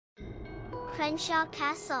Crenshaw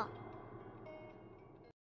Castle.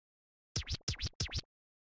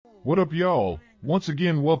 What up, y'all? Once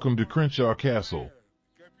again, welcome to Crenshaw Castle.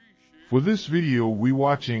 For this video, we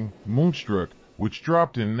watching Moonstruck, which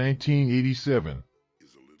dropped in 1987.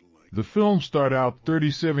 The film starred out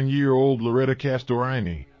 37-year-old Loretta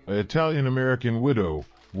Castorini, an Italian-American widow,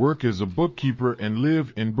 work as a bookkeeper and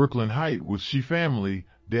live in Brooklyn Heights with she family,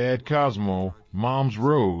 dad Cosmo, mom's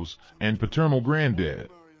Rose, and paternal granddad.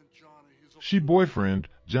 She boyfriend,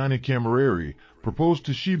 Johnny Camerieri, proposed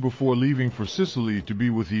to she before leaving for Sicily to be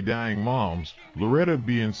with he dying moms, Loretta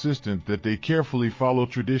be insistent that they carefully follow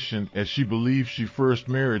tradition as she believes she first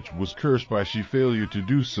marriage was cursed by she failure to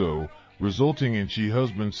do so, resulting in she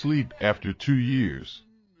husband sleep after 2 years.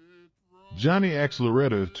 Johnny asks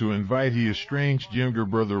Loretta to invite his estranged younger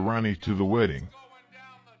brother Ronnie to the wedding.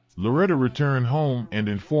 Loretta returned home and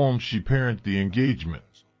informed she parent the engagement.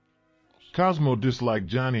 Cosmo disliked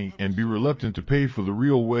Johnny and be reluctant to pay for the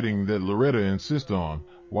real wedding that Loretta insists on,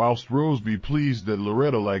 whilst Rose be pleased that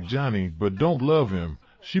Loretta like Johnny but don't love him.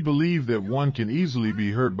 She believed that one can easily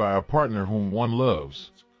be hurt by a partner whom one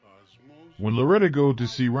loves. When Loretta go to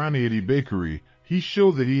see Ronnie at the bakery, he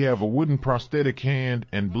show that he have a wooden prosthetic hand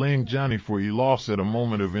and blame Johnny for he lost at a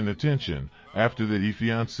moment of inattention, after that he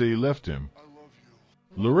fiancé left him.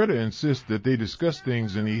 Loretta insists that they discuss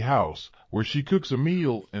things in the house, where she cooks a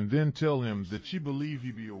meal and then tell him that she believe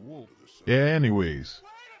he be a wolf. Anyways,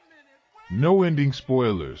 no ending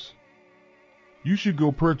spoilers. You should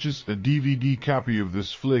go purchase a DVD copy of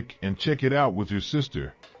this flick and check it out with your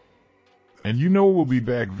sister. And you know we'll be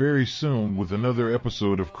back very soon with another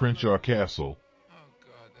episode of Crenshaw Castle.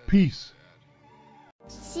 Peace.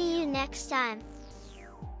 See you next time.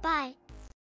 Bye.